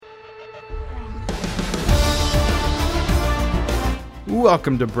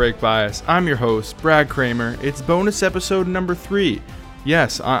Welcome to Brake Bias. I'm your host, Brad Kramer. It's bonus episode number 3.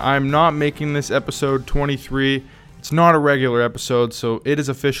 Yes, I'm not making this episode 23. It's not a regular episode, so it is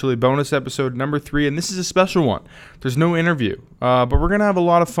officially bonus episode number 3, and this is a special one. There's no interview, but we're going to have a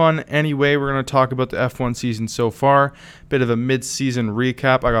lot of fun anyway. We're going to talk about the F1 season so far, bit of a mid-season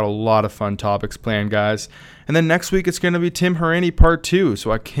recap. I got a lot of fun topics planned, guys. And then next week, it's going to be Tim Hauraney Part 2,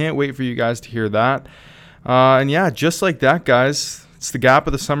 so I can't wait for you guys to hear that. And yeah, just like that, guys, it's the gap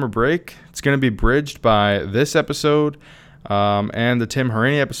of the summer break. It's going to be bridged by this episode and the Tim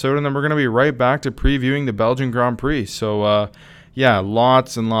Hauraney episode, and then we're going to be right back to previewing the Belgian Grand Prix. So, yeah,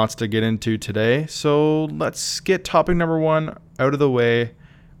 lots and lots to get into today. So let's get topic number 1 out of the way.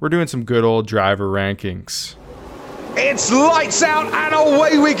 We're doing some good old driver rankings. It's lights out and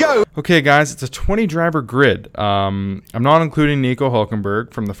away we go. Okay, guys, it's a 20-driver grid. I'm not including Nico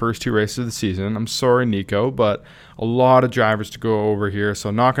Hülkenberg from the first 2 races of the season. I'm sorry, Nico, but a lot of drivers to go over here, so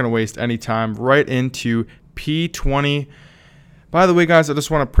I'm not going to waste any time. Right into P20. By the way, guys, I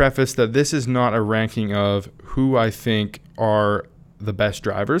just want to preface that this is not a ranking of who I think are the best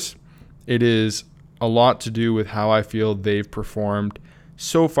drivers. It is a lot to do with how I feel they've performed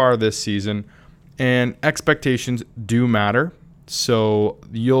so far this season. And expectations do matter, so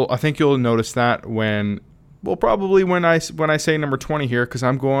I think you'll notice that when I say number 20 here, because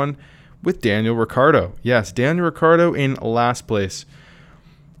I'm going with Daniel Ricciardo. Yes, Daniel Ricciardo in last place.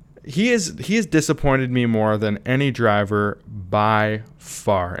 He has disappointed me more than any driver by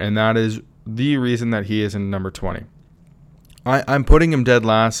far, and that is the reason that he is in number 20. I'm putting him dead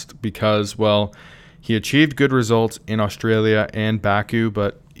last because, well, he achieved good results in Australia and Baku,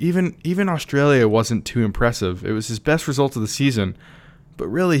 but even Australia wasn't too impressive. It was his best result of the season, but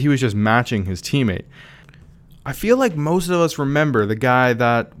really he was just matching his teammate. I feel like most of us remember the guy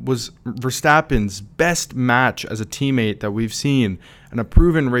that was Verstappen's best match as a teammate that we've seen and a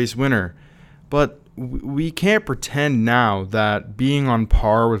proven race winner. But we can't pretend now that being on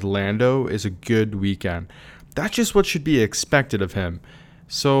par with Lando is a good weekend. That's just what should be expected of him.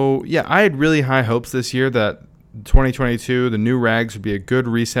 So, yeah, I had really high hopes this year that 2022, the new regs would be a good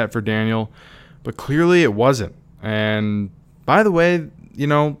reset for Daniel, but clearly it wasn't. And by the way,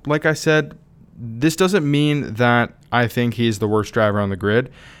 like I said, this doesn't mean that I think he's the worst driver on the grid.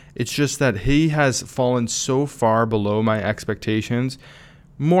 It's just that he has fallen so far below my expectations,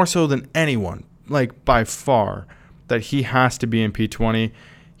 more so than anyone, like by far, that he has to be in P20.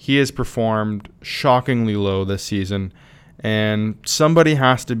 He has performed shockingly low this season. And somebody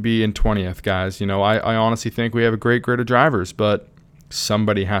has to be in 20th, guys. I honestly think we have a great grid of drivers, but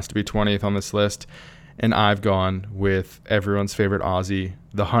somebody has to be 20th on this list. And I've gone with everyone's favorite Aussie,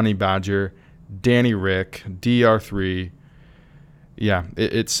 the Honey Badger, Danny Rick, DR3. Yeah,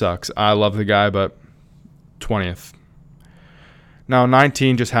 it sucks. I love the guy, but 20th. Now,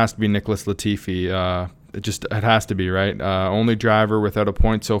 19 just has to be Nicholas Latifi. It has to be, right? Only driver without a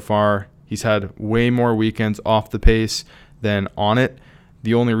point so far. He's had way more weekends off the pace than on it.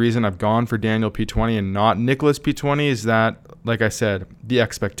 The only reason I've gone for Daniel P20 and not Nicholas P20 is that, like I said, the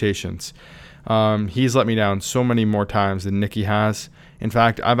expectations. He's let me down so many more times than Nicky has. In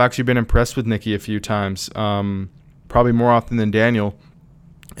fact, I've actually been impressed with Nicky a few times, probably more often than Daniel.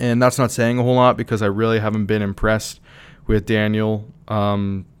 And that's not saying a whole lot because I really haven't been impressed with Daniel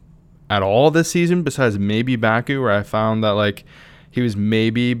at all this season, besides maybe Baku, where I found that he was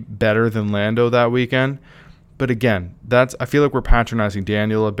maybe better than Lando that weekend. But again, I feel like we're patronizing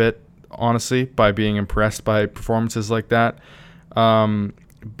Daniel a bit, honestly, by being impressed by performances like that.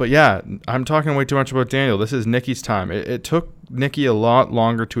 But yeah, I'm talking way too much about Daniel. This is Nicky's time. It took Nicky a lot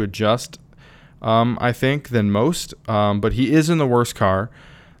longer to adjust, I think, than most. But he is in the worst car.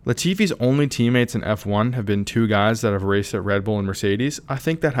 Latifi's only teammates in F1 have been 2 guys that have raced at Red Bull and Mercedes. I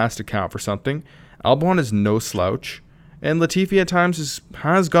think that has to count for something. Albon is no slouch. And Latifi at times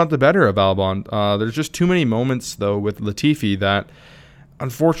has got the better of Albon. There's just too many moments, though, with Latifi that,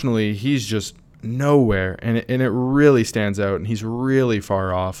 unfortunately, he's just nowhere. And it really stands out, and he's really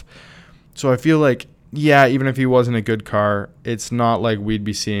far off. So I feel like, yeah, even if he wasn't a good car, it's not like we'd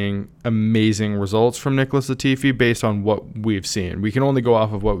be seeing amazing results from Nicholas Latifi based on what we've seen. We can only go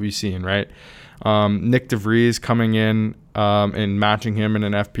off of what we've seen, right? Nick De Vries coming in and matching him in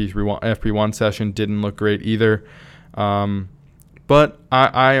an FP1 session didn't look great either. But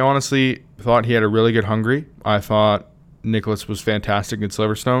I honestly thought he had a really good Hungary. I thought Nicholas was fantastic in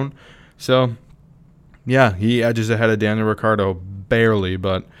Silverstone. So, yeah, he edges ahead of Daniel Ricciardo barely.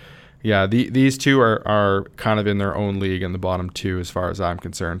 But, yeah, these two are kind of in their own league in the bottom 2 as far as I'm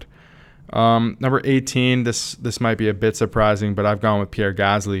concerned. Number 18, this might be a bit surprising, but I've gone with Pierre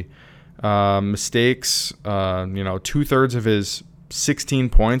Gasly. Mistakes, 2/3 of his 16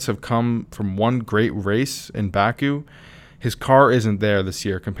 points have come from one great race in Baku. His car isn't there this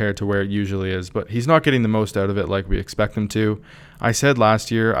year compared to where it usually is, but he's not getting the most out of it like we expect him to. I said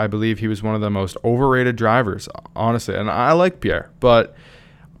last year, I believe he was one of the most overrated drivers, honestly, and I like Pierre, but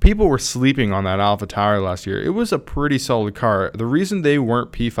people were sleeping on that AlphaTauri last year. It was a pretty solid car. The reason they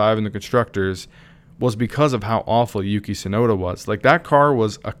weren't P5 in the Constructors was because of how awful Yuki Tsunoda was. Like, that car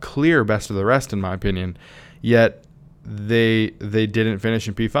was a clear best of the rest, in my opinion, yet they didn't finish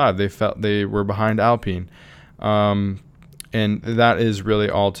in P5. They were behind Alpine. And that is really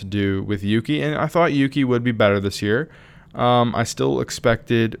all to do with Yuki. And I thought Yuki would be better this year. I still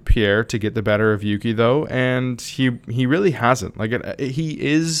expected Pierre to get the better of Yuki, though, and he really hasn't. Like, he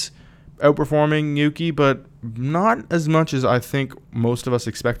is outperforming Yuki, but not as much as I think most of us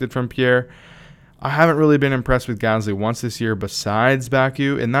expected from Pierre. I haven't really been impressed with Gasly once this year besides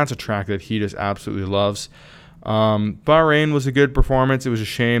Baku, and that's a track that he just absolutely loves. Bahrain was a good performance. It was a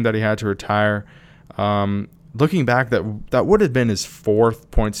shame that he had to retire. Looking back, that would have been his 4th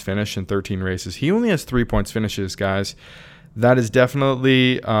points finish in 13 races. He only has 3 points finishes, guys. That is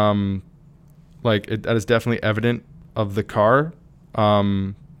definitely that is definitely evident of the car.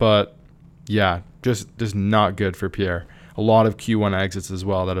 But yeah, just not good for Pierre. A lot of Q1 exits as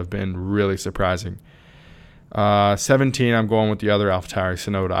well that have been really surprising. 17, I'm going with the other AlphaTauri,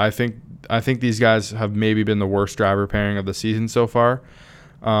 Tsunoda. I think these guys have maybe been the worst driver pairing of the season so far.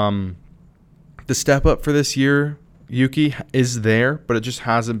 The step up for this year, Yuki, is there, but it just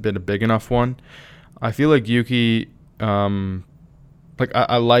hasn't been a big enough one. I feel like Yuki,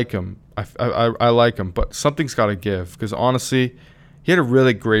 I like him. I like him, but something's got to give, because honestly, he had a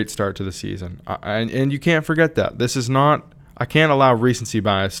really great start to the season. And you can't forget that. This is not, I can't allow recency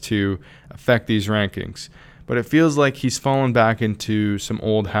bias to affect these rankings, but it feels like he's fallen back into some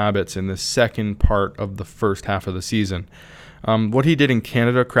old habits in the second part of the first half of the season. What he did in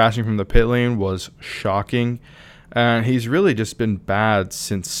Canada, crashing from the pit lane, was shocking. And he's really just been bad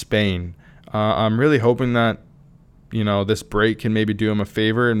since Spain. I'm really hoping that, this break can maybe do him a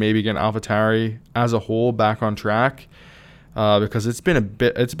favor and maybe get AlphaTauri as a whole back on track. Because it's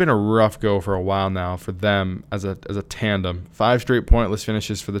been a rough go for a while now for them as a tandem. 5 straight pointless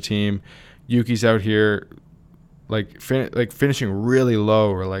finishes for the team. Yuki's out here finishing really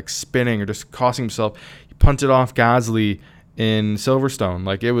low, or spinning, or just costing himself. He punted off Gasly in Silverstone.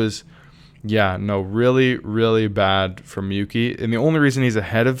 It was, really, really bad from Yuki. And the only reason he's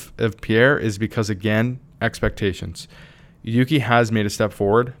ahead of Pierre is because, again, expectations. Yuki has made a step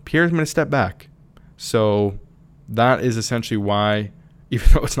forward. Pierre's made a step back. So that is essentially why, even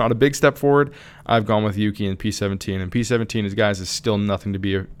though it's not a big step forward, I've gone with Yuki in P17. And P17, is still nothing to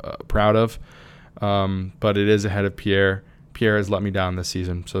be proud of. But it is ahead of Pierre. Pierre has let me down this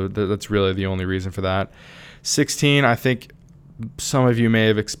season. So that's really the only reason for that. 16, I think some of you may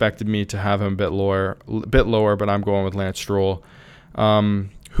have expected me to have him a bit lower, but I'm going with Lance Stroll,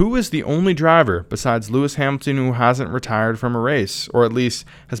 who is the only driver besides Lewis Hamilton who hasn't retired from a race, or at least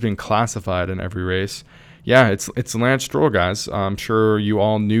has been classified in every race. Yeah, it's Lance Stroll, guys. I'm sure you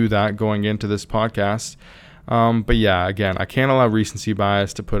all knew that going into this podcast. But yeah, again, I can't allow recency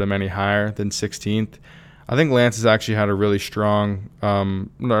bias to put him any higher than 16th. I think Lance has actually had a really strong,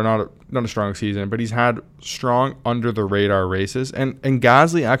 not a strong season, but he's had strong under-the-radar races. And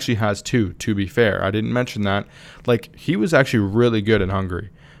Gasly actually has too, to be fair. I didn't mention that. He was actually really good in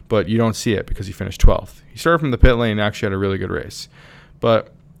Hungary, but you don't see it because he finished 12th. He started from the pit lane and actually had a really good race.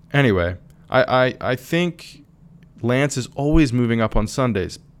 But anyway, I think Lance is always moving up on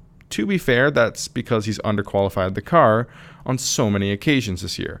Sundays. To be fair, that's because he's underqualified the car on so many occasions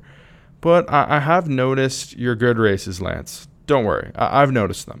this year. But I have noticed your good races, Lance. Don't worry. I've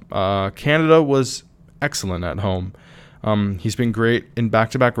noticed them. Canada was excellent at home. He's been great in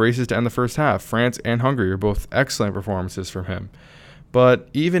back-to-back races to end the first half. France and Hungary are both excellent performances from him. But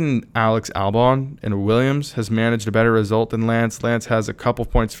even Alex Albon in Williams has managed a better result than Lance. Lance has a couple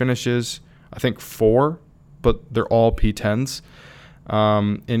points finishes, I think 4, but they're all P10s.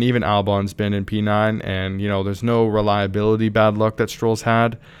 And even Albon's been in P9, and there's no reliability bad luck that Stroll's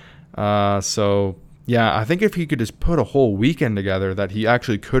had. So yeah, I think if he could just put a whole weekend together, that he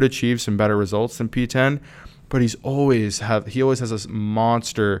actually could achieve some better results than P10. But he always has this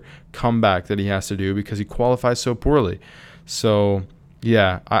monster comeback that he has to do because he qualifies so poorly. So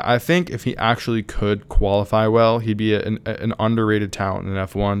yeah, I think if he actually could qualify well, he'd be an underrated talent in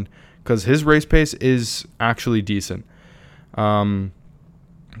F1 because his race pace is actually decent.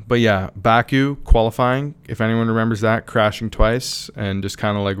 But yeah, Baku qualifying, if anyone remembers that, crashing twice and just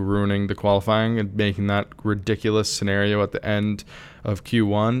kind of ruining the qualifying and making that ridiculous scenario at the end of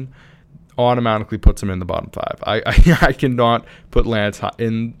Q1. automatically puts him in the bottom 5. I cannot put Lance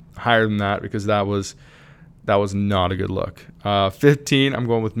in higher than that because that was not a good look. 15, I'm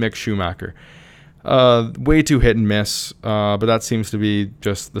going with Mick Schumacher. Way too hit and miss, but that seems to be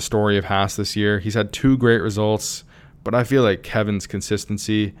just the story of Haas this year. He's had 2 great results, but I feel like Kevin's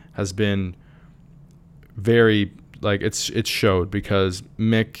consistency has been very, like, it's showed because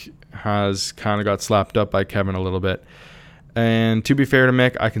Mick has kind of got slapped up by Kevin a little bit. And to be fair to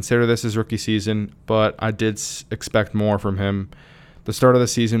Mick, I consider this his rookie season, but I did expect more from him. The start of the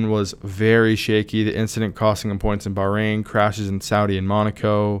season was very shaky. The incident costing him points in Bahrain, crashes in Saudi and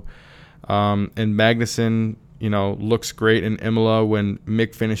Monaco. And Magnussen, looks great in Imola when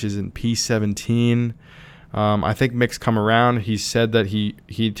Mick finishes in P17. I think Mick's come around. He said that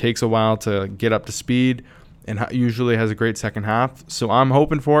he takes a while to get up to speed and usually has a great second half. So I'm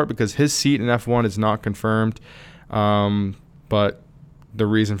hoping for it because his seat in F1 is not confirmed. But the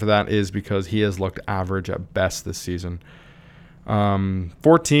reason for that is because he has looked average at best this season.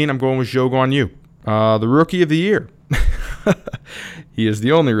 14, I'm going with Zhou Guanyu, the rookie of the year. He is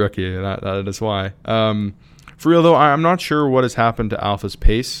the only rookie. That is why. For real, though, I'm not sure what has happened to Alpha's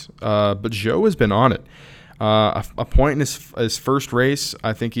pace, but Zhou has been on it. A point in his first race,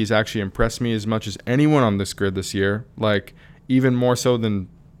 I think he's actually impressed me as much as anyone on this grid this year, like even more so than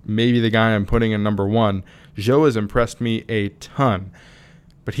maybe the guy I'm putting in number 1. Zhou has impressed me a ton,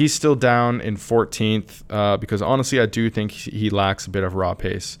 but he's still down in 14th because honestly I do think he lacks a bit of raw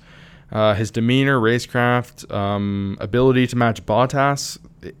pace. His demeanor, racecraft, ability to match Bottas,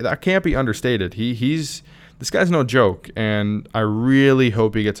 that can't be understated. This guy's no joke, and I really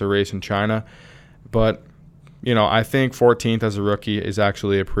hope he gets a race in China. But, I think 14th as a rookie is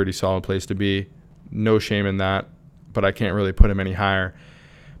actually a pretty solid place to be. No shame in that, but I can't really put him any higher.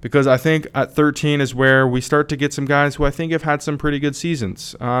 Because I think at 13 is where we start to get some guys who I think have had some pretty good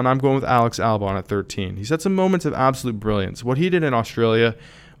seasons. And I'm going with Alex Albon at 13. He's had some moments of absolute brilliance. What he did in Australia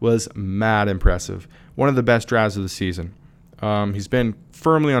was mad impressive. One of the best drives of the season. He's been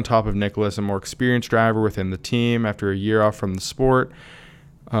firmly on top of Nicholas, a more experienced driver within the team after a year off from the sport.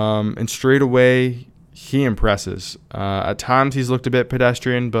 And straight away, he impresses. At times, he's looked a bit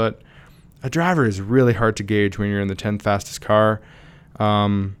pedestrian, but a driver is really hard to gauge when you're in the 10th fastest car.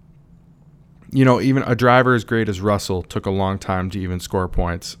 Even a driver as great as Russell took a long time to even score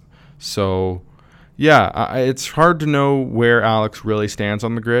points. So, yeah, it's hard to know where Alex really stands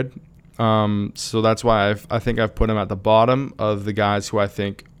on the grid. So that's why I think I've put him at the bottom of the guys who I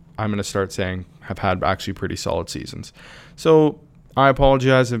think I'm going to start saying have had actually pretty solid seasons. So I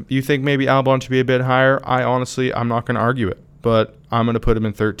apologize if you think maybe Albon should be a bit higher. I'm not going to argue it, but I'm going to put him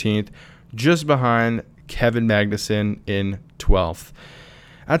in 13th, just behind Kevin Magnussen in 12th.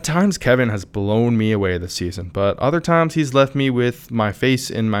 At times, Kevin has blown me away this season, but other times he's left me with my face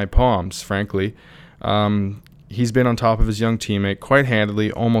in my palms, frankly. He's been on top of his young teammate quite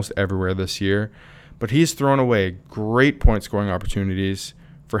handily almost everywhere this year, but he's thrown away great point-scoring opportunities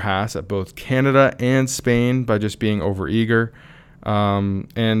for Haas at both Canada and Spain by just being overeager.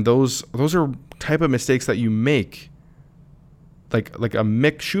 And those are type of mistakes that you make, like a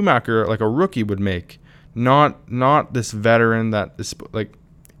Mick Schumacher, like a rookie would make. Not this veteran that is like,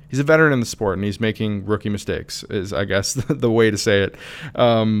 he's a veteran in the sport and he's making rookie mistakes is, I guess, the way to say it.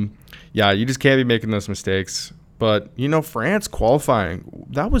 You just can't be making those mistakes. But, France qualifying,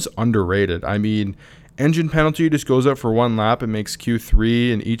 that was underrated. I mean, engine penalty just goes up for one lap and makes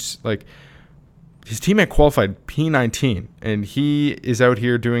Q3 and his teammate qualified P19 and he is out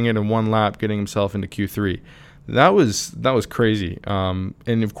here doing it in one lap, getting himself into Q3. That was crazy. And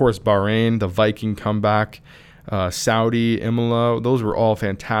of course, Bahrain, the Viking comeback, Saudi, Imola, those were all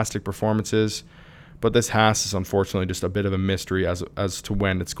fantastic performances. But this Haas is unfortunately just a bit of a mystery as to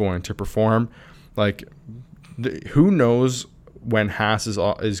when it's going to perform. Like, who knows when Haas is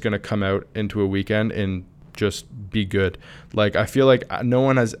going to come out into a weekend and just be good. Like, I feel like no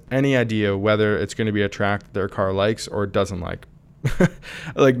one has any idea whether it's going to be a track that their car likes or doesn't like.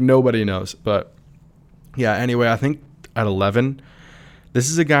 Like, nobody knows. But yeah, anyway, I think at 11, this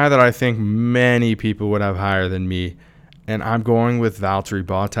is a guy that I think many people would have higher than me, and I'm going with Valtteri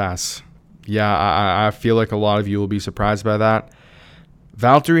Bottas. Yeah, I feel like a lot of you will be surprised by that.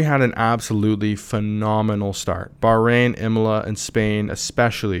 Valtteri had an absolutely phenomenal start. Bahrain, Imola, and Spain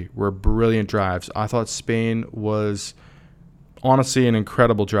especially were brilliant drives. I thought Spain was honestly an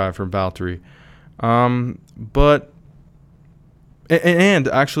incredible drive from Valtteri. And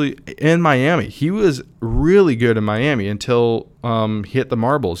actually, in Miami, he was really good in Miami until he hit the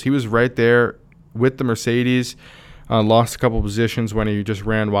marbles. He was right there with the Mercedes, lost a couple positions when he just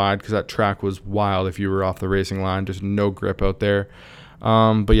ran wide because that track was wild if you were off the racing line, just no grip out there.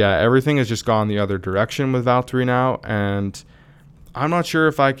 But yeah, everything has just gone the other direction with Valtteri now, and I'm not sure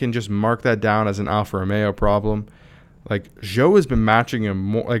if I can just mark that down as an Alfa Romeo problem. Like, Zhou has been matching him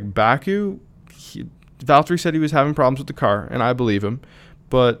more. Like, Baku, Valtteri said he was having problems with the car, and I believe him.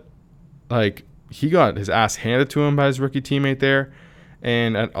 But, like, he got his ass handed to him by his rookie teammate there.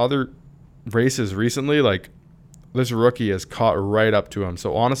 And at other races recently, like, this rookie has caught right up to him.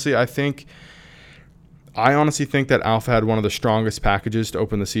 So, honestly, I honestly think that Alfa had one of the strongest packages to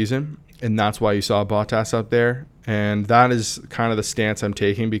open the season, and that's why you saw Bottas up there. And that is kind of the stance I'm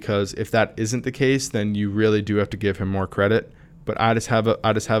taking, because if that isn't the case, then you really do have to give him more credit. But I just have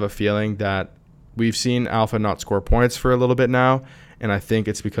a feeling that we've seen Alfa not score points for a little bit now, and I think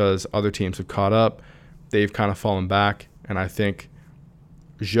it's because other teams have caught up. They've kind of fallen back, and I think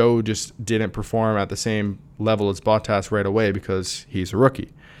Zhou just didn't perform at the same level as Bottas right away because he's a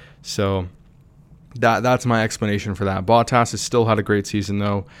rookie. So that's my explanation for that. Bottas has still had a great season,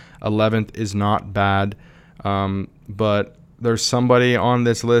 though. 11th is not bad. But there's somebody on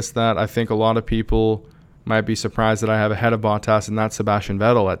this list that I think a lot of people might be surprised that I have ahead of Bottas, and that's Sebastian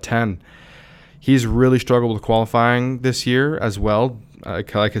Vettel at 10. He's really struggled with qualifying this year as well,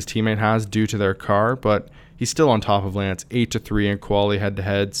 like his teammate has, due to their car, but he's still on top of Lance, 8-3 in quali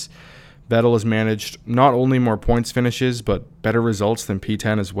head-to-heads. Vettel has managed not only more points finishes, but better results than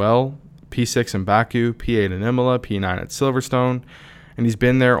P10 as well. P6 in Baku, P8 in Imola, P9 at Silverstone. And he's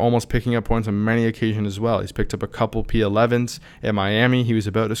been there almost picking up points on many occasions as well. He's picked up a couple P11s at Miami. He was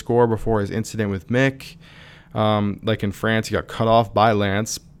about to score before his incident with Mick. Like in France, he got cut off by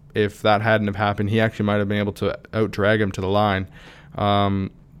Lance. If that hadn't have happened, he actually might have been able to out-drag him to the line.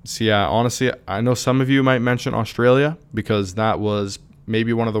 So yeah, honestly, I know some of you might mention Australia because that was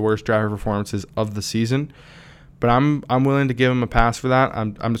maybe one of the worst driver performances of the season. But I'm willing to give him a pass for that.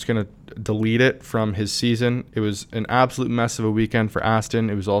 I'm just going to delete it from his season. It was an absolute mess of a weekend for Aston.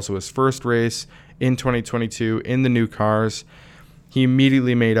 It was also his first race in 2022 in the new cars. He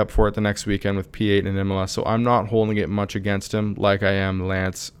immediately made up for it the next weekend with P8 in Imola, so I'm not holding it much against him like I am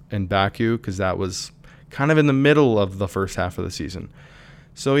Lance and Baku, because that was kind of in the middle of the first half of the season.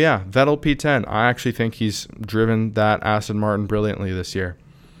 So yeah, Vettel P10. I actually think he's driven that Aston Martin brilliantly this year.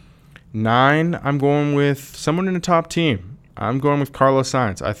 9, I'm going with someone in the top team. I'm going with Carlos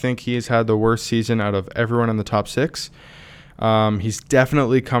Sainz. I think he's had the worst season out of everyone in the top 6. He's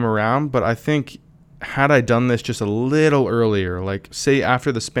definitely come around, but I think had I done this just a little earlier, like say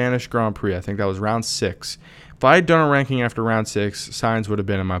after the Spanish Grand Prix, I think that was round 6. If I had done a ranking after round 6, Sainz would have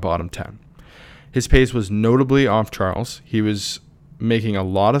been in my bottom 10. His pace was notably off Charles. He was making a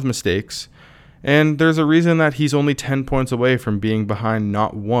lot of mistakes. And there's a reason that he's only 10 points away from being behind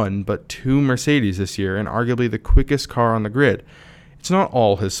not one, but 2 Mercedes this year, and arguably the quickest car on the grid. It's not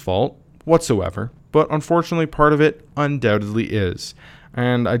all his fault whatsoever, but unfortunately part of it undoubtedly is.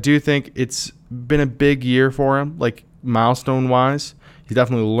 And I do think it's been a big year for him, like milestone-wise. He's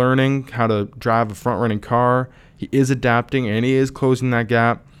definitely learning how to drive a front-running car. He is adapting, and he is closing that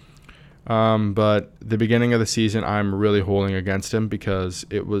gap. But the beginning of the season, I'm really holding against him because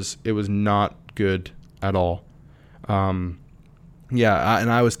it was not good at all. And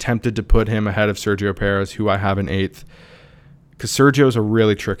I was tempted to put him ahead of Sergio Perez, who I have in 8th, because Sergio is a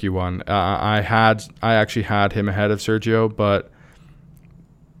really tricky one. I actually had him ahead of Sergio, but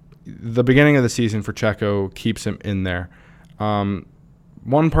the beginning of the season for Checo keeps him in there.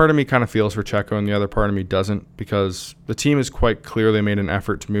 One part of me kind of feels for Checo and the other part of me doesn't, because the team has quite clearly made an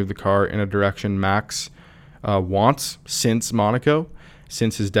effort to move the car in a direction Max wants since Monaco,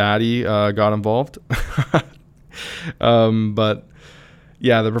 since his daddy got involved. But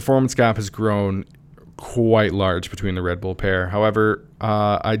yeah, the performance gap has grown quite large between the Red Bull pair. However,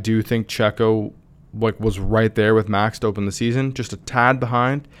 I do think Checo was right there with Max to open the season, just a tad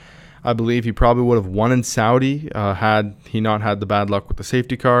behind. I believe he probably would have won in Saudi had he not had the bad luck with the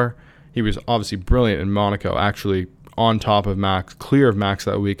safety car. He was obviously brilliant in Monaco, actually on top of Max, clear of Max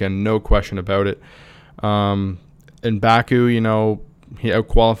that weekend, no question about it. In Baku, he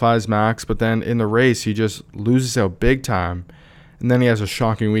outqualifies Max, but then in the race, he just loses out big time. And then he has a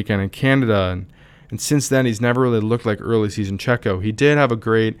shocking weekend in Canada. And since then, he's never really looked like early season Checo. He did have a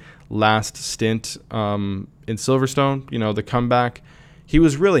great last stint in Silverstone, the comeback. He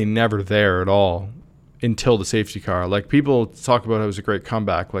was really never there at all until the safety car. Like, people talk about how it was a great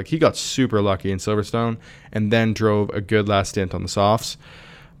comeback. Like, he got super lucky in Silverstone and then drove a good last stint on the softs.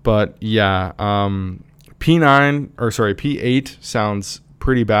 But yeah, P8 sounds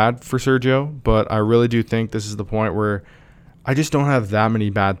pretty bad for Sergio, but I really do think this is the point where I just don't have that many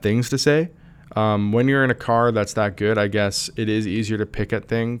bad things to say. When you're in a car that's that good, I guess it is easier to pick at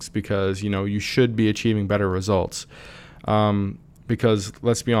things because, you should be achieving better results. because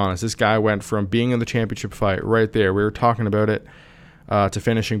let's be honest, this guy went from being in the championship fight right there, we were talking about it, to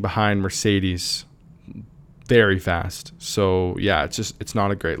finishing behind Mercedes very fast. So yeah, it's not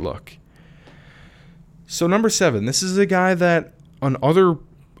a great look. So number 7, this is a guy that on other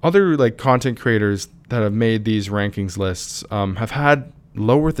like content creators that have made these rankings lists have had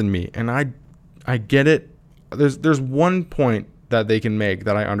lower than me, and I get it. There's one point that they can make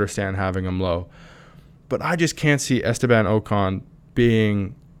that I understand having him low, but I just can't see Esteban Ocon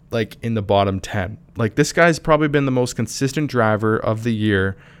being like in the bottom 10. Like, this guy's probably been the most consistent driver of the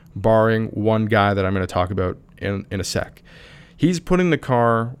year, barring one guy that I'm going to talk about in a sec. He's putting the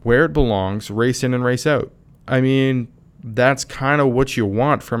car where it belongs, race in and race out. I mean, that's kind of what you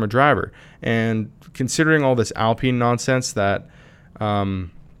want from a driver. And considering all this Alpine nonsense that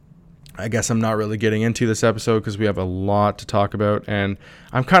I guess I'm not really getting into this episode because we have a lot to talk about, and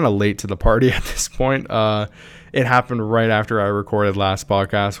I'm kind of late to the party at this point. It happened right after I recorded last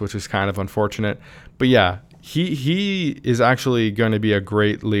podcast, which is kind of unfortunate. But yeah, he is actually going to be a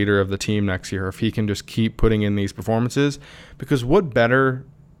great leader of the team next year if he can just keep putting in these performances. Because what better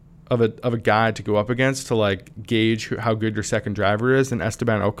of a guy to go up against to like gauge how good your second driver is than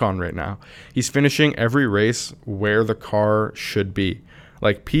Esteban Ocon right now? He's finishing every race where the car should be.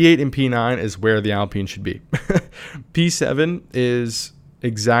 Like, P8 and P9 is where the Alpine should be. P7 is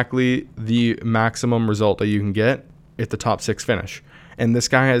exactly the maximum result that you can get at the top 6 finish. And this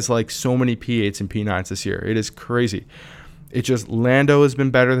guy has like so many P8s and P9s this year. It is crazy. It's just Lando has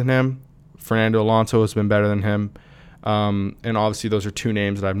been better than him. Fernando Alonso has been better than him. And obviously those are 2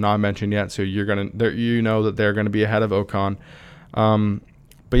 names that I've not mentioned yet. So you know that they're going to be ahead of Ocon.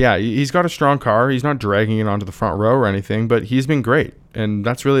 But yeah, he's got a strong car. He's not dragging it onto the front row or anything, but he's been great. And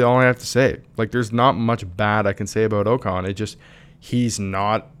that's really all I have to say. Like, there's not much bad I can say about Ocon. He's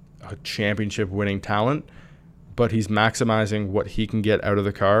not a championship winning talent, but he's maximizing what he can get out of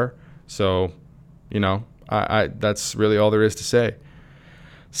the car. So, I that's really all there is to say.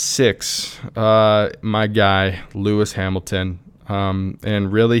 6, my guy, Lewis Hamilton.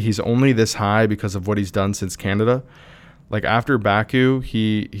 And really, he's only this high because of what he's done since Canada. Like, after Baku,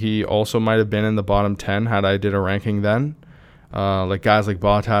 he also might have been in the bottom 10 had I did a ranking then. Like, guys like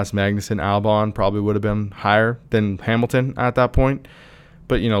Bottas, Magnussen, Albon probably would have been higher than Hamilton at that point.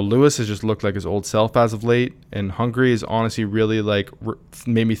 But, Lewis has just looked like his old self as of late. And Hungary is honestly really,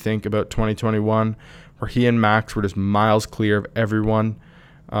 made me think about 2021, where he and Max were just miles clear of everyone.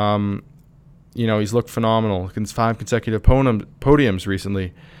 He's looked phenomenal. He's 5 consecutive podiums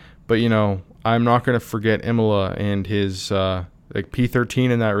recently. But, I'm not going to forget Imola and his P13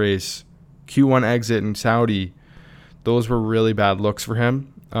 in that race, Q1 exit in Saudi. Those were really bad looks for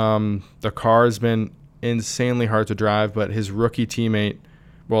him. The car has been insanely hard to drive, but his rookie teammate,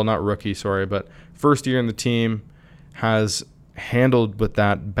 well, not rookie, sorry, but first year in the team, has handled with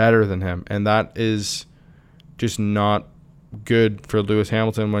that better than him, and that is just not good for Lewis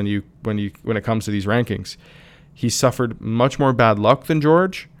Hamilton when it comes to these rankings. He suffered much more bad luck than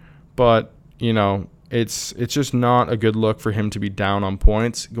George, but it's just not a good look for him to be down on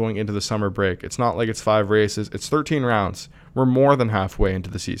points going into the summer break. It's not like it's 5 races. It's 13 rounds. We're more than halfway into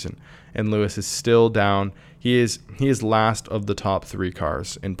the season, and Lewis is still down. He is last of the top 3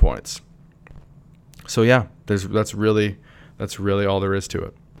 cars in points. So yeah, that's really all there is to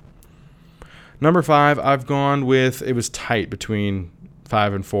it. Number 5, I've gone with, it was tight between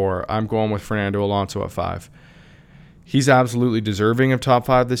 5 and 4. I'm going with Fernando Alonso at 5. He's absolutely deserving of top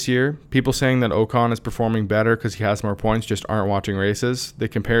 5 this year. People saying that Ocon is performing better because he has more points just aren't watching races. The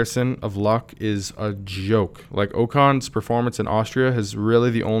comparison of luck is a joke. Like, Ocon's performance in Austria is really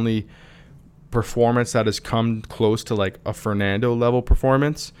the only performance that has come close to like a Fernando level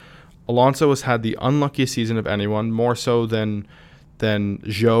performance. Alonso has had the unluckiest season of anyone, more so than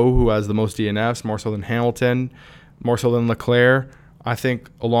Zhou, who has the most DNFs, more so than Hamilton, more so than Leclerc. I think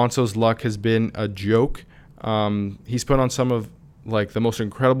Alonso's luck has been a joke. He's put on some of like the most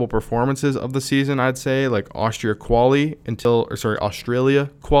incredible performances of the season, I'd say, like Australia quali until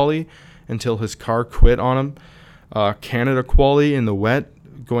his car quit on him. Canada quali in the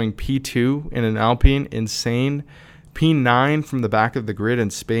wet, going P2 in an Alpine, insane. P9 from the back of the grid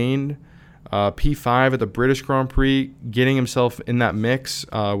in Spain. P5 at the British Grand Prix, getting himself in that mix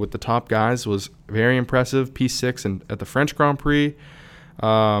with the top guys was very impressive. P6 at the French Grand Prix.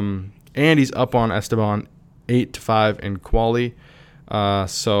 And he's up on Esteban 8-5 in quali.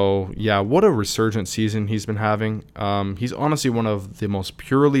 So yeah, what a resurgent season he's been having. He's honestly one of the most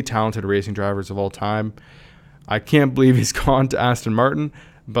purely talented racing drivers of all time. I can't believe he's gone to Aston Martin,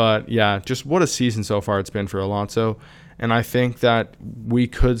 but yeah, just what a season so far it's been for Alonso. And I think that we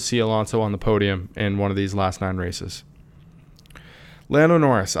could see Alonso on the podium in one of these last 9 races. Lando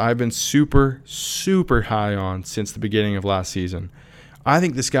Norris, I've been super, super high on since the beginning of last season. I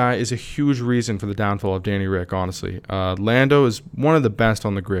think this guy is a huge reason for the downfall of Danny Rick, honestly. Lando is one of the best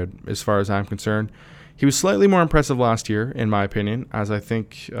on the grid, as far as I'm concerned. He was slightly more impressive last year, in my opinion, as I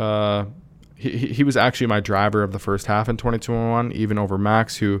think he was actually my driver of the first half in 2021, even over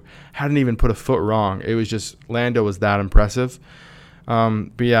Max, who hadn't even put a foot wrong. It was just Lando was that impressive.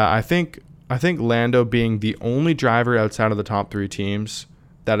 But yeah, I think Lando being the only driver outside of the top 3 teams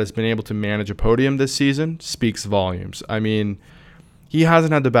that has been able to manage a podium this season speaks volumes. I mean, he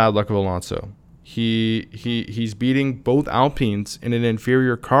hasn't had the bad luck of Alonso. He's beating both Alpines in an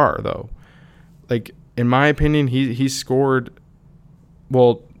inferior car, though. Like, in my opinion, he scored.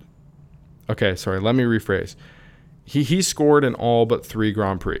 Well, okay, sorry. Let me rephrase. He scored in all but 3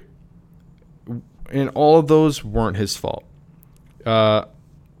 Grand Prix, and all of those weren't his fault.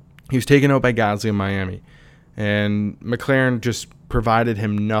 He was taken out by Gasly in Miami, and McLaren just provided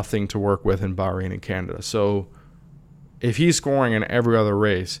him nothing to work with in Bahrain and Canada. So if he's scoring in every other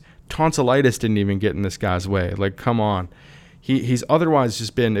race, tonsillitis didn't even get in this guy's way. Like, come on. He's otherwise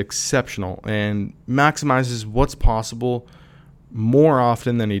just been exceptional and maximizes what's possible more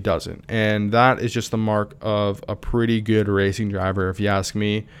often than he doesn't. And that is just the mark of a pretty good racing driver, if you ask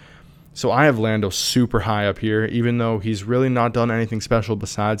me. So I have Lando super high up here, even though he's really not done anything special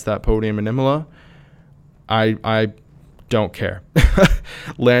besides that podium in Imola. I don't care.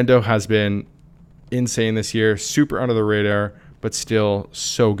 Lando has been insane this year, super under the radar, but still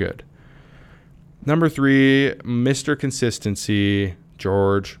so good. Number 3, Mr. Consistency,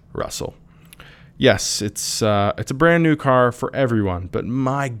 George Russell. Yes, it's a brand new car for everyone, but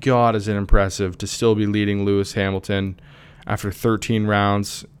my God, is it impressive to still be leading Lewis Hamilton after 13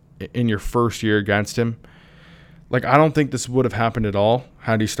 rounds in your first year against him. Like, I don't think this would have happened at all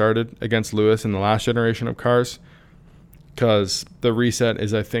had he started against Lewis in the last generation of cars, because the reset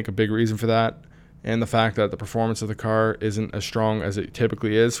is, I think, a big reason for that, and the fact that the performance of the car isn't as strong as it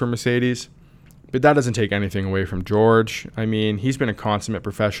typically is for Mercedes. But that doesn't take anything away from George. I mean, he's been a consummate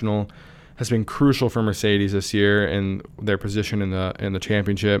professional, has been crucial for Mercedes this year in their position in the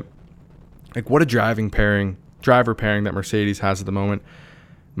championship. Like, what a driver pairing that Mercedes has at the moment.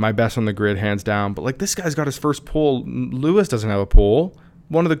 My best on the grid, hands down. But, like, this guy's got his first pole. Lewis doesn't have a pole.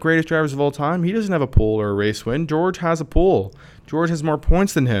 One of the greatest drivers of all time. He doesn't have a pole or a race win. George has a pole. George has more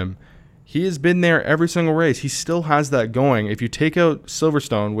points than him. He has been there every single race. He still has that going. If you take out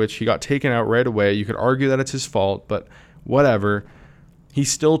Silverstone, which he got taken out right away, you could argue that it's his fault, but whatever. He's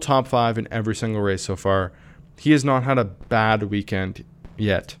still top 5 in every single race so far. He has not had a bad weekend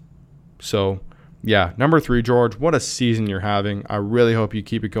yet. So, yeah, number 3, George, what a season you're having. I really hope you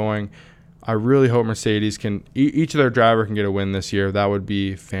keep it going. I really hope Mercedes can, each of their driver can get a win this year. That would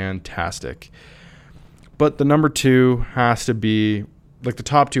be fantastic. But the number 2 has to be, like, the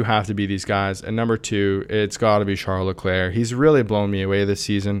top 2 have to be these guys. And number 2, it's got to be Charles Leclerc. He's really blown me away this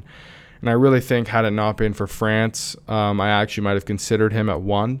season. And I really think had it not been for France, I actually might have considered him at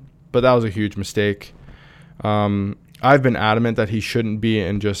 1. But that was a huge mistake. I've been adamant that he shouldn't be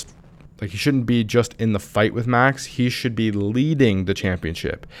just in the fight with Max. He should be leading the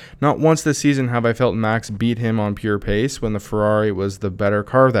championship. Not once this season have I felt Max beat him on pure pace when the Ferrari was the better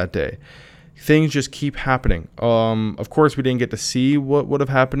car that day. Things just keep happening. Of course, we didn't get to see what would have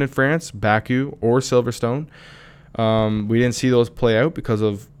happened in France, Baku, or Silverstone. We didn't see those play out because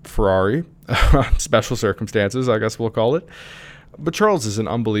of Ferrari. Special circumstances, I guess we'll call it. But Charles is an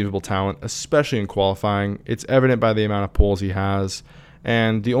unbelievable talent, especially in qualifying. It's evident by the amount of poles he has.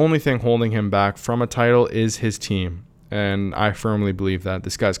 And the only thing holding him back from a title is his team. And I firmly believe that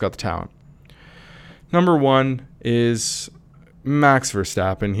this guy's got the talent. Number 1 is Max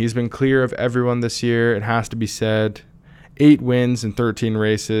Verstappen. He's been clear of everyone this year. It has to be said. 8 wins in 13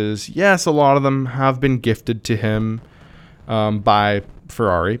 races. Yes, a lot of them have been gifted to him by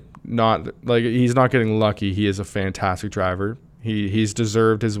Ferrari. Not like he's not getting lucky. He is a fantastic driver. He's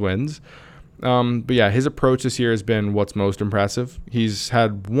deserved his wins. But yeah, his approach this year has been what's most impressive. He's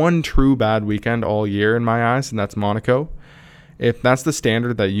had one true bad weekend all year in my eyes, and that's Monaco. If that's the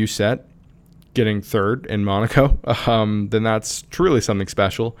standard that you set, getting 3rd in Monaco, then that's truly something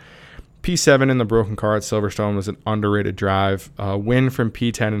special. P7 in the broken car at Silverstone was an underrated drive. Win from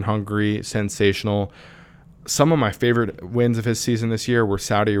P10 in Hungary, sensational. Some of my favorite wins of his season this year were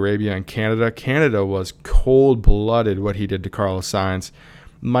Saudi Arabia and Canada. Canada was cold-blooded what he did to Carlos Sainz.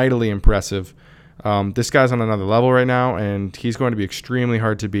 Mightily impressive. This guy's on another level right now, and he's going to be extremely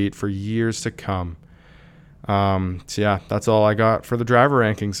hard to beat for years to come. So yeah, that's all I got for the driver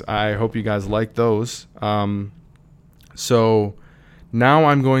rankings. I hope you guys like those. So now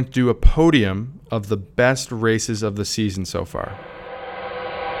I'm going to do a podium of the best races of the season so far.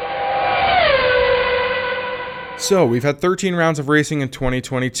 So we've had 13 rounds of racing in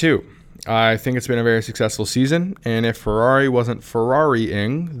 2022. I think it's been a very successful season, and if Ferrari wasn't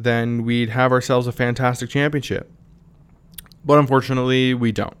Ferrari-ing, then we'd have ourselves a fantastic championship. But unfortunately,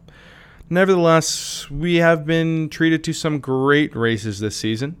 we don't. Nevertheless, we have been treated to some great races this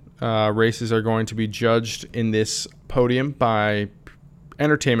season. Races are going to be judged in this podium by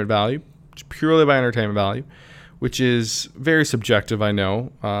entertainment value, purely by entertainment value, which is very subjective, I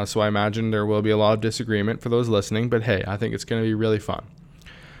know. So I imagine there will be a lot of disagreement for those listening, but hey, I think it's going to be really fun.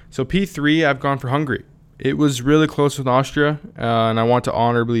 So P3, I've gone for Hungary. It was really close with Austria, and I want to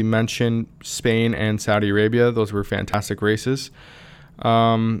honorably mention Spain and Saudi Arabia. Those were fantastic races.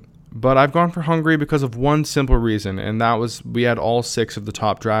 But I've gone for Hungary because of one simple reason, and that was we had all 6 of the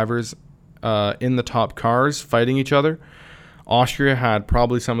top drivers in the top cars fighting each other. Austria had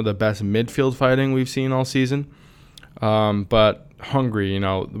probably some of the best midfield fighting we've seen all season. But Hungary,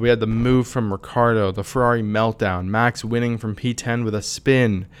 we had the move from Ricciardo, the Ferrari meltdown, Max winning from P10 with a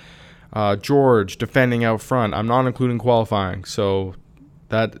spin, George defending out front. I'm not including qualifying, so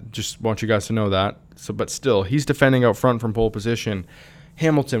that just want you guys to know that. So, but still, he's defending out front from pole position.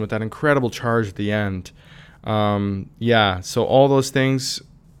 Hamilton with that incredible charge at the end. So all those things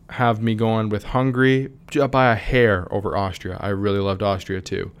have me going with Hungary by a hair over Austria. I really loved Austria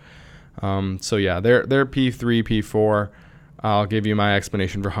too. They're P3, P4. I'll give you my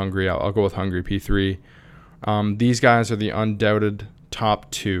explanation for Hungary. I'll go with Hungary P3. These guys are the undoubted top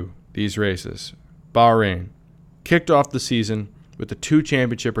 2, these races. Bahrain kicked off the season with the 2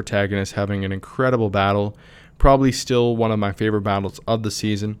 championship protagonists having an incredible battle. Probably still one of my favorite battles of the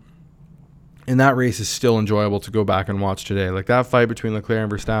season. And that race is still enjoyable to go back and watch today. Like that fight between Leclerc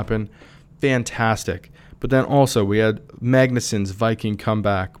and Verstappen, fantastic. But then also we had Magnussen's Viking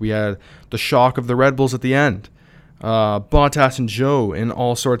comeback. We had the shock of the Red Bulls at the end. Bottas and Zhou in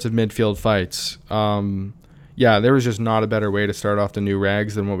all sorts of midfield fights. There was just not a better way to start off the new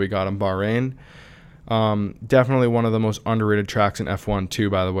regs than what we got in Bahrain. Definitely one of the most underrated tracks in F1 too,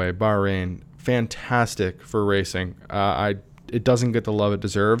 by the way. Bahrain, fantastic for racing. It doesn't get the love it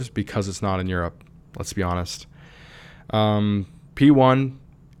deserves because it's not in Europe. Let's be honest. P1,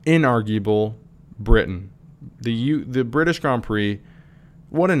 inarguable, Britain. The British Grand Prix,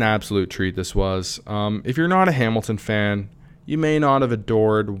 what an absolute treat this was. If you're not a Hamilton fan, you may not have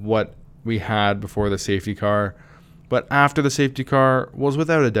adored what we had before the safety car, but after the safety car was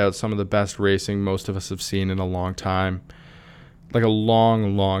without a doubt some of the best racing most of us have seen in a long time. Like a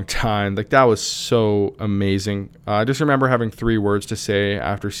long, long time. Like that was so amazing. I just remember having 3 words to say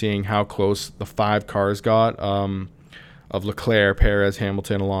after seeing how close the 5 cars got of Leclerc, Perez,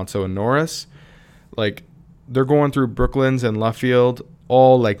 Hamilton, Alonso, and Norris. Like they're going through Brooklands and Luffield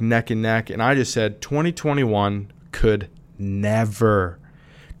all like neck and neck. And I just said 2021 could never.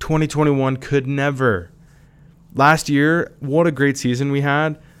 2021 could never. Last year, what a great season we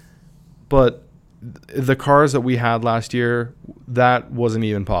had. But the cars that we had last year, that wasn't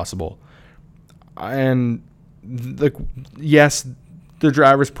even possible. And yes, the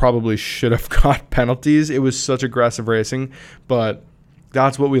drivers probably should have got penalties. It was such aggressive racing, but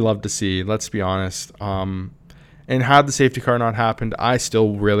that's what we love to see. Let's be honest. And had the safety car not happened, I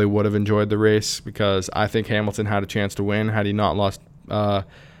still really would have enjoyed the race because I think Hamilton had a chance to win had he not lost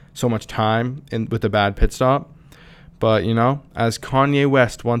so much time with a bad pit stop. But, as Kanye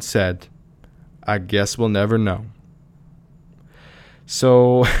West once said, I guess we'll never know.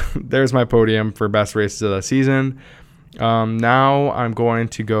 So there's my podium for best races of the season. Now I'm going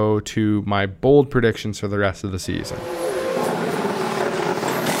to go to my bold predictions for the rest of the season.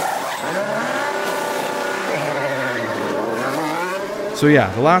 So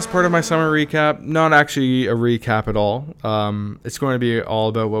the last part of my summer recap, not actually a recap at all. It's going to be all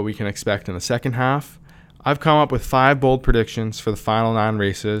about what we can expect in the second half. I've come up with 5 bold predictions for the final 9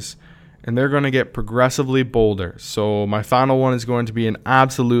 races, and they're going to get progressively bolder. So my final one is going to be an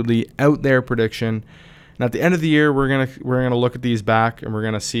absolutely out there prediction. And at the end of the year, we're gonna look at these back and we're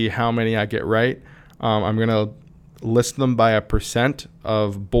gonna see how many I get right. I'm gonna list them by a percent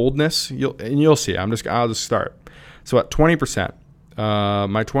of boldness. You'll see. I'll just start. So at 20%,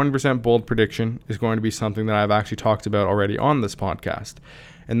 my 20% bold prediction is going to be something that I've actually talked about already on this podcast,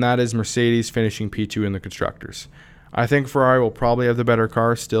 and that is Mercedes finishing P2 in the constructors. I think Ferrari will probably have the better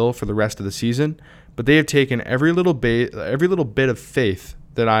car still for the rest of the season, but they have taken every little bit of faith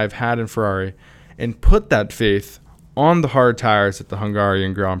that I've had in Ferrari and put that faith on the hard tires at the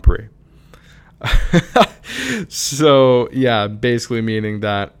Hungarian Grand Prix. So, basically meaning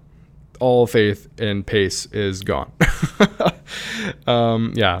that all faith in pace is gone.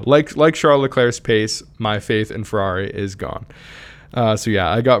 Like Charles Leclerc's pace, my faith in Ferrari is gone. So yeah,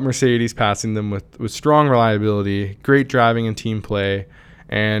 I got Mercedes passing them with strong reliability, great driving and team play,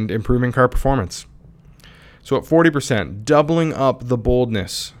 and improving car performance. So at 40%, doubling up the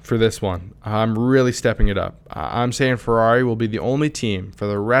boldness for this one. I'm really stepping it up. I'm saying Ferrari will be the only team for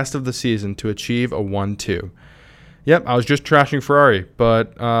the rest of the season to achieve a 1-2. Yep, I was just trashing Ferrari,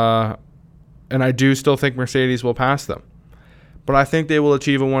 but and I do still think Mercedes will pass them. But I think they will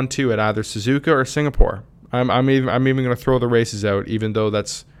achieve a 1-2 at either Suzuka or Singapore. I'm even going to throw the races out, even though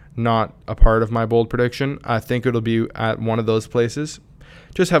that's not a part of my bold prediction. I think it'll be at one of those places.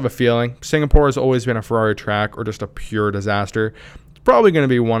 Just have a feeling. Singapore has always been a Ferrari track or just a pure disaster. It's probably going to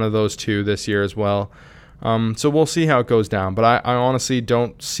be one of those two this year as well. So we'll see how it goes down. But I honestly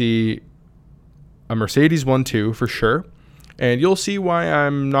don't see a Mercedes 1-2 for sure. And you'll see why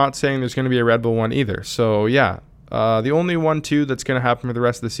I'm not saying there's going to be a Red Bull one either. So yeah, the only 1-2 that's going to happen for the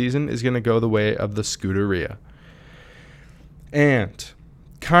rest of the season is going to go the way of the Scuderia. And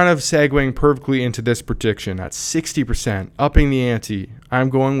kind of segueing perfectly into this prediction at 60%, upping the ante, I'm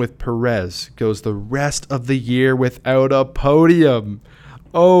going with Perez goes the rest of the year without a podium.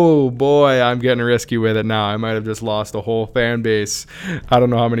 Oh boy, I'm getting risky with it now. I might have just lost a whole fan base. I don't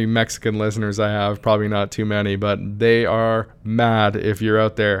know how many Mexican listeners I have. Probably not too many, but they are mad if you're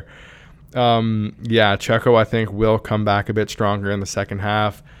out there. Yeah, Checo, I think, will come back a bit stronger in the second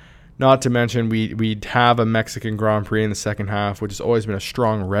half. Not to mention, we have a Mexican Grand Prix in the second half, which has always been a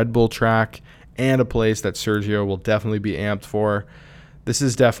strong Red Bull track and a place that Sergio will definitely be amped for. This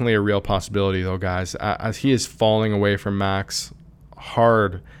is definitely a real possibility, though, guys, as he is falling away from Max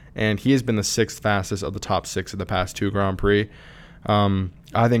hard, and he has been the sixth fastest of the top six of the past two Grand Prix.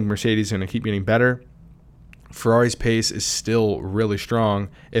 I think Mercedes is going to keep getting better. Ferrari's pace is still really strong.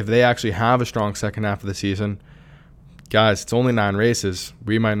 If they actually have a strong second half of the season, guys, it's only 9 races.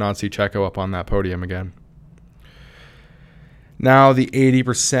 We might not see Checo up on that podium again. Now the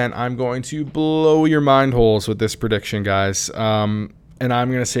 80%, I'm going to blow your mind holes with this prediction, guys. And I'm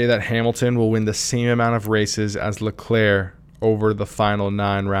going to say that Hamilton will win the same amount of races as Leclerc over the final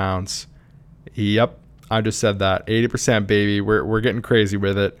 9 rounds. Yep, I just said that. 80%, baby. We're getting crazy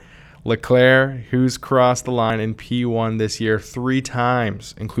with it. Leclerc, who's crossed the line in P1 this year 3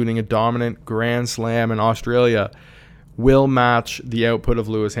 times, including a dominant Grand Slam in Australia, will match the output of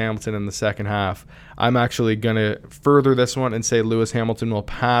Lewis Hamilton in the second half. I'm actually going to further this one and say Lewis Hamilton will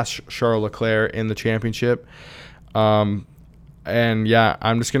pass Charles Leclerc in the championship. And yeah,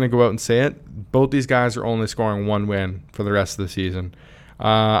 I'm just going to go out and say it. Both these guys are only scoring 1 win for the rest of the season.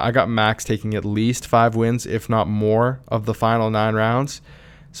 I got Max taking at least 5 wins, if not more, of the final 9 rounds.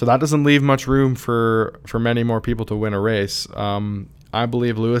 So that doesn't leave much room for many more people to win a race. I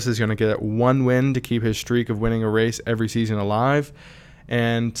believe Lewis is going to get 1 win to keep his streak of winning a race every season alive.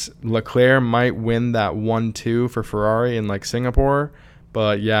 And Leclerc might win that 1-2 for Ferrari in like Singapore.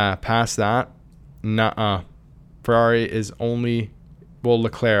 But yeah, past that, nuh-uh. Ferrari is only, well,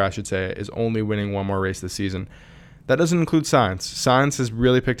 Leclerc, I should say, is only winning 1 more race this season. That doesn't include Sainz. Sainz has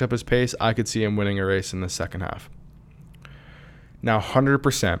really picked up his pace. I could see him winning a race in the second half. Now,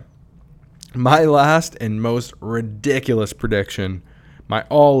 100%. My last and most ridiculous prediction, my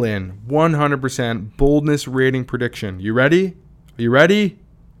all-in 100% boldness rating prediction. You ready? Are you ready?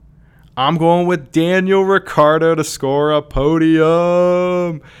 I'm going with Daniel Ricciardo to score a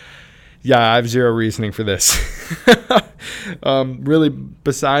podium. Yeah, I have zero reasoning for this. Really,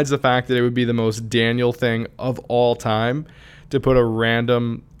 besides the fact that it would be the most Daniel thing of all time to put a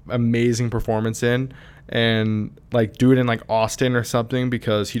random amazing performance in and like do it in like Austin or something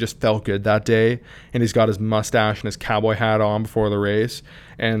because he just felt good that day and he's got his mustache and his cowboy hat on before the race,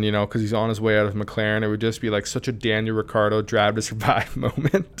 and you know, because he's on his way out of McLaren, it would just be like such a Daniel Ricciardo drive to survive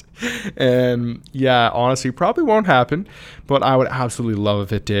moment. And yeah, honestly, probably won't happen, but I would absolutely love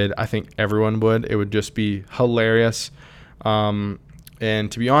if it did. I think everyone would. It would just be hilarious.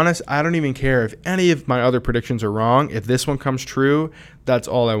 And to be honest, I don't even care if any of my other predictions are wrong. If this one comes true, that's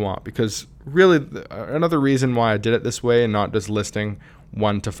all I want. Because really, another reason why I did it this way and not just listing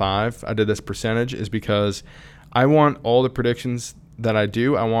 1 to 5, I did this percentage, is because I want all the predictions that I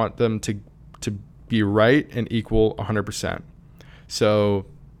do, I want them to be right and equal 100%. So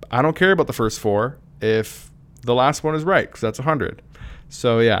I don't care about the first 4 if the last one is right, because that's 100.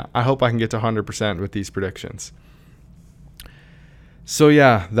 So yeah, I hope I can get to 100% with these predictions. So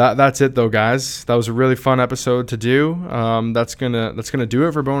yeah, that's it though, guys. That was a really fun episode to do. That's gonna do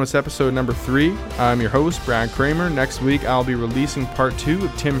it for bonus episode number 3. I'm your host, Brad Kramer. Next week I'll be releasing part 2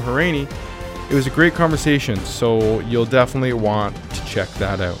 of Tim Haraney. It was a great conversation, so you'll definitely want to check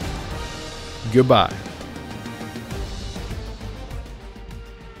that out. Goodbye.